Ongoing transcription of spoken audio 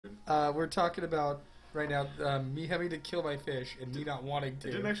We're talking about right now me having to kill my fish and me not wanting to.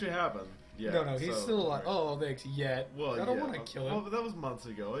 It didn't actually happen. Yeah. No, he's still alive. Oh, thanks. Yet. Well, I don't want to kill him. Well, but that was months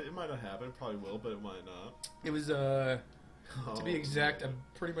ago. It might not happen. It probably will, but it might not. It was to be exact,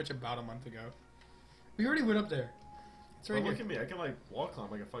 pretty much about a month ago. We already went up there. It's right here. Look at me. I can like wall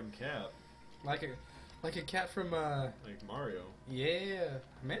climb like a fucking cat. Like a cat from like Mario. Yeah.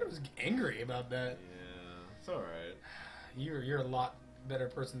 Man, I was angry about that. Yeah. It's alright. You're a lot better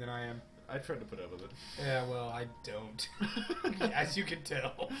person than I am. I tried to put up with it. Yeah, well, I don't. As you can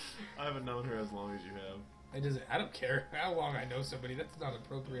tell. I haven't known her as long as you have. I don't care how long I know somebody. That's not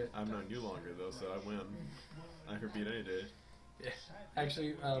appropriate. I've known you longer though, so I win. I could beat any day. Yeah.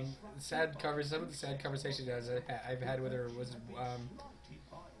 Actually, some of the sad conversations I've had with her was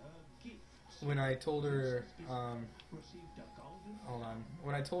when I told her. Hold on.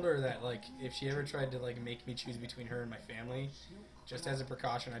 When I told her that, like, if she ever tried to, like, make me choose between her and my family, just as a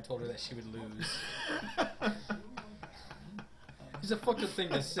precaution, I told her that she would lose. It's a fucked up thing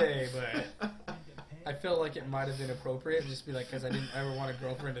to say, but I felt like it might have been appropriate. Just be like, because I didn't ever want a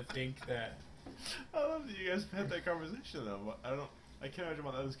girlfriend to think that. I love that you guys had that conversation, though. I can't imagine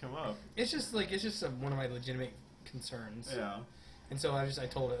why that has come up. It's just one of my legitimate concerns. Yeah. And so I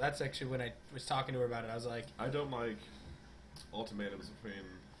told her. That's actually when I was talking to her about it. I was like, I don't like ultimatums between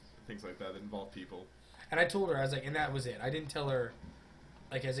things like that involve people. And I told her, I was like, and that was it. I didn't tell her,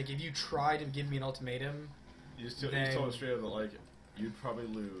 like, I was like, if you try to give me an ultimatum, you told her straight up that, like, you'd probably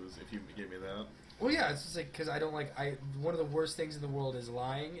lose if you gave me that. Well, yeah, it's just like, because I don't like, one of the worst things in the world is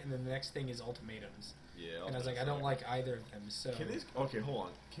lying, and then the next thing is ultimatums. Yeah. And I was like, I don't like either of them, so. Okay, hold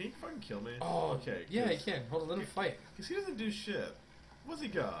on. Can he fucking kill me? Oh, okay. Yeah, he can. Hold on, let him fight. Because he doesn't do shit. What's he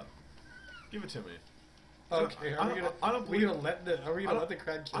got? Give it to me. Okay, are we gonna let the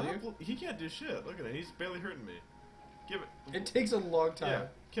crowd kill you? He can't do shit. Look at it. He's barely hurting me. Give it. It takes a long time. Yeah,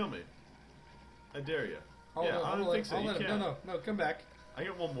 kill me. I dare you. I don't think so. You can't. No, come back. I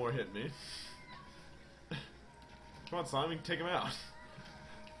got one more hitting me. Come on, Simon, take him out.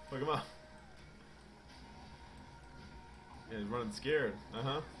 Look him up. Yeah, he's running scared.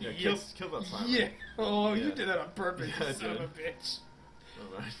 Yeah, yes. kill that Simon. Yeah. Oh, yeah. You did that on purpose, Yeah, you son of a bitch.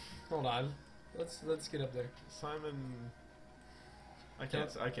 Alright. Hold on. Let's get up there. Simon. I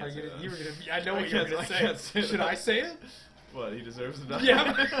can't say that. You were gonna. I know what you're gonna say. Should I say it? What? He deserves to die.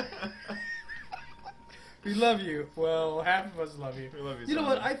 Yeah. We love you. Well, half of us love you. We love you. You know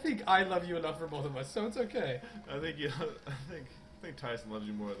what? I think I love you enough for both of us, so it's okay. I think Tyson loves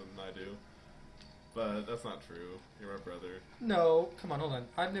you more than I do, but that's not true. You're my brother. No, come on, hold on.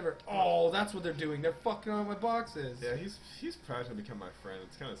 I've never. Oh, that's what they're doing. They're fucking on my boxes. Yeah, he's practically become my friend.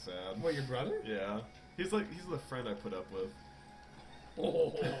 It's kind of sad. What, your brother? Yeah, he's the friend I put up with.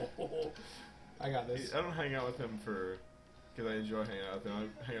 Oh, I got this. I don't hang out with him because I enjoy hanging out with him.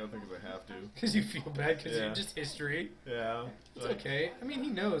 I hang out with him because I have to. Because you feel bad because you're just history. Yeah. It's okay. I mean, he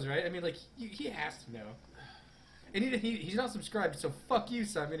knows, right? I mean, like, he has to know. And he's not subscribed, so fuck you,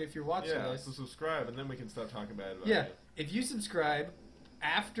 Simon, if you're watching this. Yeah, so subscribe, and then we can stop talking bad about Yeah, it. if you subscribe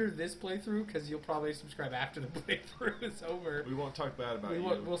after this playthrough, because you'll probably subscribe after the playthrough is over. We won't talk bad about you.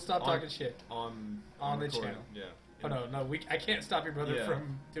 We'll stop talking shit. On the channel. Yeah. Oh, no, I can't stop your brother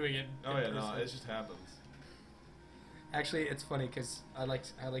from doing it. Oh, yeah, no, it just happens. Actually, it's funny because I like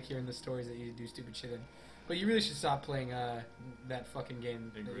hearing the stories that you do stupid shit in. But you really should stop playing that fucking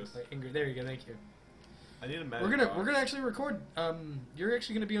game. Ingress. There you go. Thank you. I need a magic We're gonna actually record. You're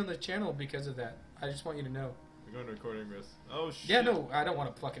actually gonna be on the channel because of that. I just want you to know. We're going to record Ingress. Oh shit. Yeah, no, I don't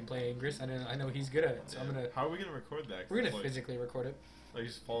want to fucking play Ingress. I know he's good at it. So I'm gonna. How are we gonna record that? We're gonna physically record it. Like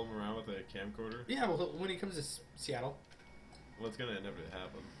just follow him around with a camcorder. Yeah, well, when he comes to Seattle. Well, it's gonna inevitably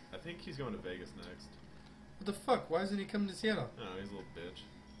happen. I think he's going to Vegas next. What the fuck? Why isn't he coming to Seattle? No, he's a little bitch.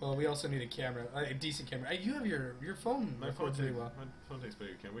 Well, we also need a camera, a decent camera. You have your phone. My phone takes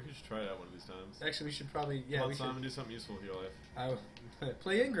better camera. We could just try it out one of these times. Actually, we should probably Come on, Simon, do something useful with your life.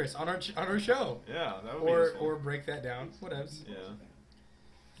 Play Ingress on our show. Yeah, that would be useful. Or break that down. Whatevs. Yeah.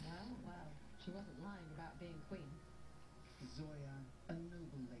 Well, she wasn't lying about being queen. Zoya, a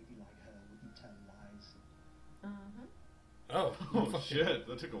noble lady like her wouldn't tell lies. Uh-huh. Oh shit!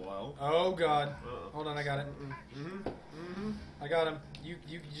 That took a while. Oh god! Hold on, I got it. I got him. You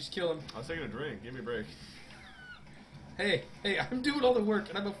just kill him. I was taking a drink. Give me a break. Hey, I'm doing all the work,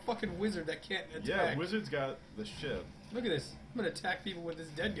 and I'm a fucking wizard that can't attack. Yeah, wizards got the shit. Look at this. I'm gonna attack people with this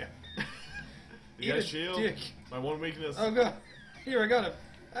dead guy. You got shield. Dick. My one weakness. Oh god! Here, I got him.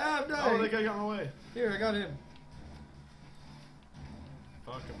 Ah, no! Oh, that guy got in my way. Here, I got him.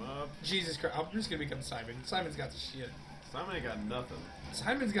 Fuck him up. Jesus Christ! I'm just gonna become Simon. Simon's got the shit. Simon ain't got nothing.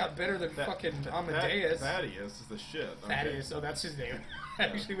 Simon's got better than fucking Amadeus. Thaddeus is the shit. Okay. Thaddeus, oh, that's his name. I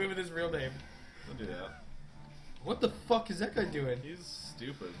actually went with his real name. Don't do that. What the fuck is that guy doing? He's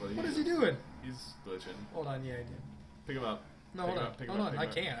stupid, but What is he doing? He's glitching. Hold on, yeah, I did. Pick him up. No, hold on. Hold on, I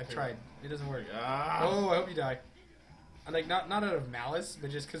can't. I tried. It doesn't work. Ah. Oh, I hope you die. I'm like, not out of malice, but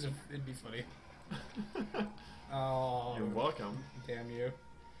just because it'd be funny. Oh. You're welcome. Damn you.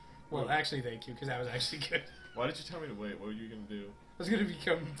 Well, actually, thank you, because that was actually good. Why did you tell me to wait? What were you gonna do? I was gonna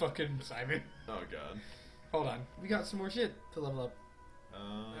become fucking Simon. Oh god. Hold on. We got some more shit to level up.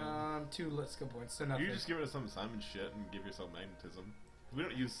 2 let's go points. So nothing. You just give it some Simon shit and give yourself magnetism. We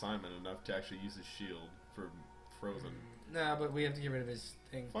don't use Simon enough to actually use his shield for Frozen. Nah, but we have to get rid of his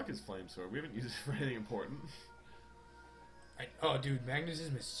thing. Fuck his flame sword. We haven't used it for anything important. Oh, dude,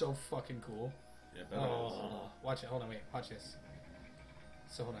 magnetism is so fucking cool. Yeah, better Watch it. Hold on, wait. Watch this.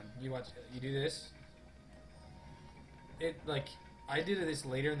 So hold on. You watch. You do this. It like I did this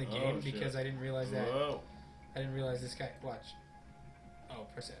later in the game because I didn't realize that. Whoa. I didn't realize this guy. Watch. Oh,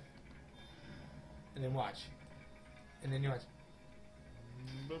 press it. And then watch. And then you watch.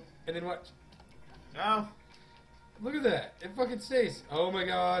 Boop. And then watch. Ow. Look at that. It fucking stays. Oh my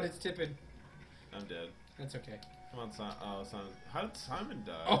god, it's tipping. I'm dead. That's okay. Come on, Simon. How did Simon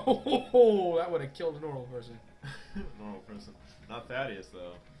die? Oh, that would have killed a normal person. Normal person. Not Thaddeus,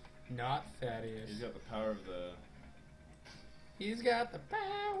 though. Not Thaddeus. He's got the power of the... He's got the power.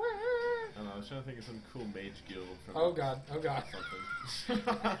 I don't know, I was trying to think of some cool mage guild from... Oh god, oh god.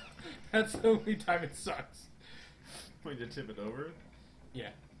 Something. That's the only time it sucks. When you tip it over? Yeah.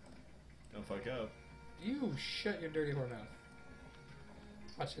 Don't fuck up. You shut your dirty whore mouth.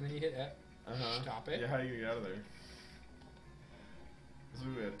 Watch, and then you hit F. Stop it. Yeah, how do you get out of there? This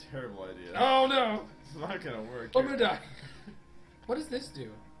would be a terrible idea. Oh no! It's not gonna work. I'm gonna die. What does this do?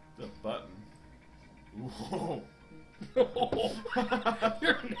 The button. Whoa.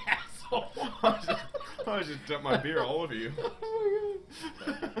 You're an asshole. I just dumped my beer all over you. Oh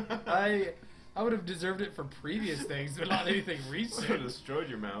my god. I would have deserved it for previous things, but not anything I recent. destroyed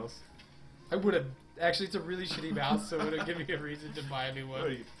your mouse. I would have. Actually, it's a really shitty mouse, so it would have given me a reason to buy a new Oh,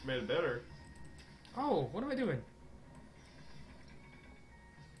 one. you made it better. Oh, what am I doing?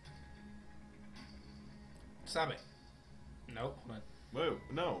 Stop it. Nope, hold on. Whoa,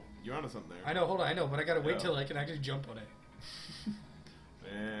 no, you're onto something there. I know, hold on, I know, but I gotta wait Yeah. till I can actually jump on it.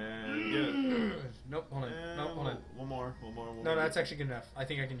 And get it. Nope, hold on. And Nope, hold on. One more. No, that's actually good enough. I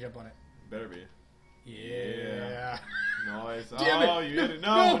think I can jump on it. Better be. Yeah. Nice. Damn oh, it. you hit it.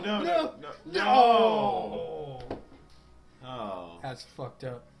 No. No. Oh. That's fucked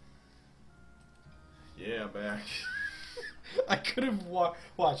up. Yeah, I'm back. I could have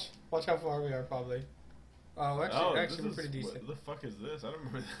watch how far we are probably. Oh, actually, we're pretty decent. What the fuck is this? I don't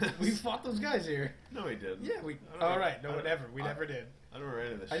remember this. We fought those guys here. No, we didn't. Yeah, we. I don't All remember- right, no, I don't- whatever. We never did. I don't remember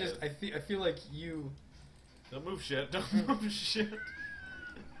any of this shit. I feel like you. Don't move shit. Don't move shit.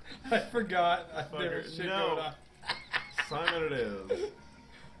 I forgot. There Fucker, was shit no. going on. Simon it is.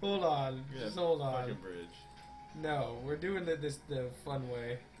 Hold on. Yeah, Just hold on. Fucking bridge. No, we're doing the fun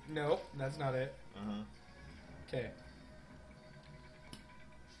way. Nope, that's not it. Uh-huh. Okay.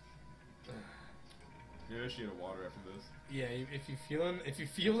 Maybe I should get water after this. Yeah, if you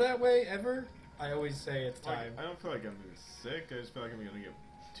feel that way ever, I always say it's time. I don't feel like I'm gonna be sick. I just feel like I'm gonna get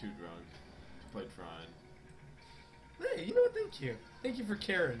too drunk to play Trine. Hey, you know what? Thank you for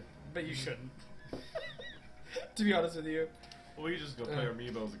caring, but you shouldn't. To be honest with you. Well, we just go play our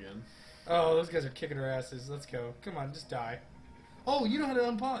Amiibos again. Oh, those guys are kicking our asses. Let's go. Come on, just die. Oh, you know how to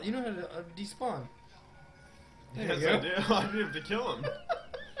unpause. You know how to despawn. There Yes, you go. I do. I didn't have to kill him.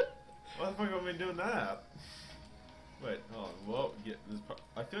 Why the fuck have I been doing that? Wait, hold on. Whoa,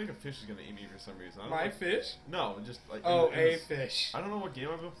 I feel like a fish is gonna eat me for some reason. I don't My like, fish? No, just like. Oh, in a this- fish. I don't know what game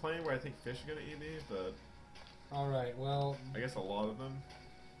I've been playing where I think fish are gonna eat me, but All right. Well, I guess a lot of them.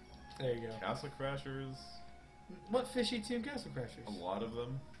 there you go. Castle Crashers. What fish eats you in Castle Crashers? A lot of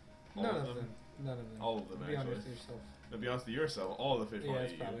them. All None of of them. them. None of them. All of them, Be honest actually. with yourself. To be honest with yourself, all the fish Yeah, want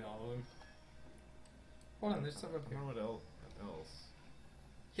it's to eat you. probably all of them. Hold on, there's something up I here. don't know what else.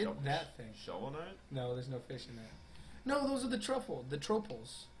 Hit that thing. Shovel Knight? No, there's no fish in that. No, those are the tropals.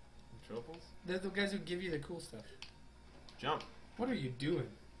 Tropals? They're the guys who give you the cool stuff. Jump. What are you doing?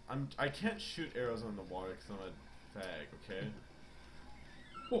 I can't shoot arrows on the water because I'm a fag, okay?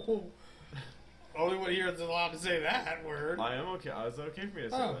 Oh, only one here is allowed to say that word. I am okay. It's okay for me to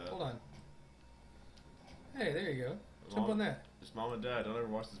say Oh, that. hold on. Hey, there you go. Jump on that. Just mom and dad, don't ever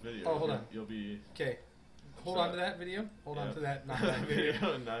watch this video. Oh, hold on. You'll be... Okay. Hold on to that video. Hold on Yeah. to that, not that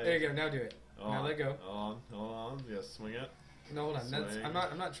video. Nice. There you go. Now do it. Hold Now on. let go. Hold on. Yeah, swing it. No, hold on. That's, Swing. I'm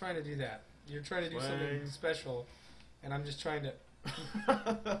not trying to do that. You're trying to do something Swing. special, and I'm just trying to.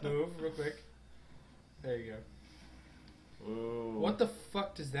 Move real quick. There you go. Ooh. What the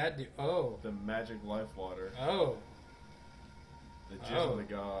fuck does that do? Oh. The magic life water. Oh. The jizz of the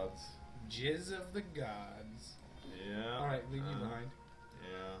gods. Jizz of the gods. Yeah. Alright, leave me behind.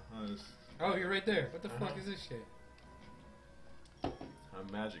 Yeah. I just... Oh, you're right there. What the fuck is this shit?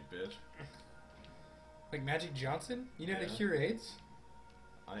 I'm magic, bitch. Like Magic Johnson? You know how to Yeah. cure AIDS?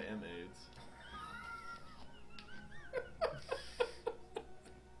 I am AIDS.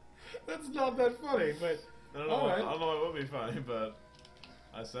 That's not that funny, but... I don't know. All right. I don't know it would be funny, but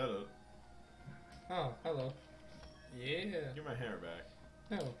I said it. Oh, hello. Yeah. Give my hair back.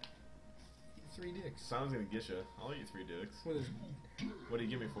 No. 3 dicks. Simon's gonna get you. I'll eat you 3 dicks. What is... What do you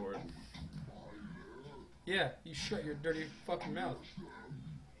give me for it? Yeah, you shut your dirty fucking mouth.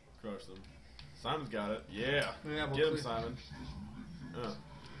 Crush them. Simon's got it. Yeah. Yeah, we'll Get him, clear- Simon.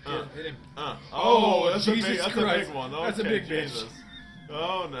 Hit him. Oh, that's Jesus a big. That's Christ. a big one. Okay, That's a big bitch. Jesus.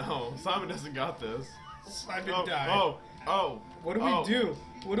 Oh no, Simon doesn't got this. Simon died. Oh. What do we do?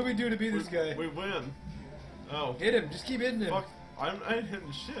 What do we do to beat this guy? We win. Oh. Hit him. Just keep hitting him. Fuck. I ain't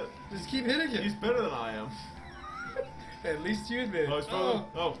hitting shit. Just keep hitting him. He's better than I am. At least you admit it. Oh, he's frozen.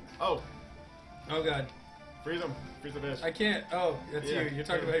 Oh. Oh, God. Freeze him. Freeze the bitch. I can't. Oh, that's Yeah. you. You're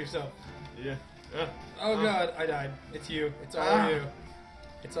talking about yourself. Yeah. Oh, God. I died. It's you. It's all you.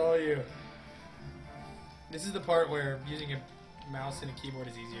 It's all you. This is the part where using a mouse and a keyboard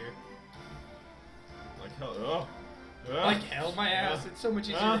is easier. Like hell. Like hell, my ass. It's so much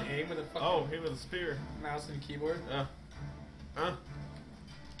easier to aim with a fucking Oh, hit with a spear. mouse and keyboard.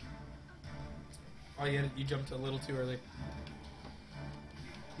 Oh, you jumped a little too early.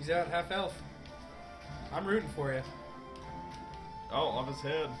 He's out half health. I'm rooting for you. Oh, off his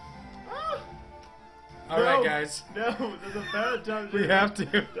head. Alright, guys. No, there's a bad time to We have to.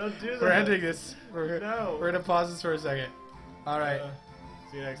 Don't do that. We're ending this. No. We're gonna pause this for a second. Alright.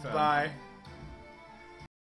 See you next time. Bye.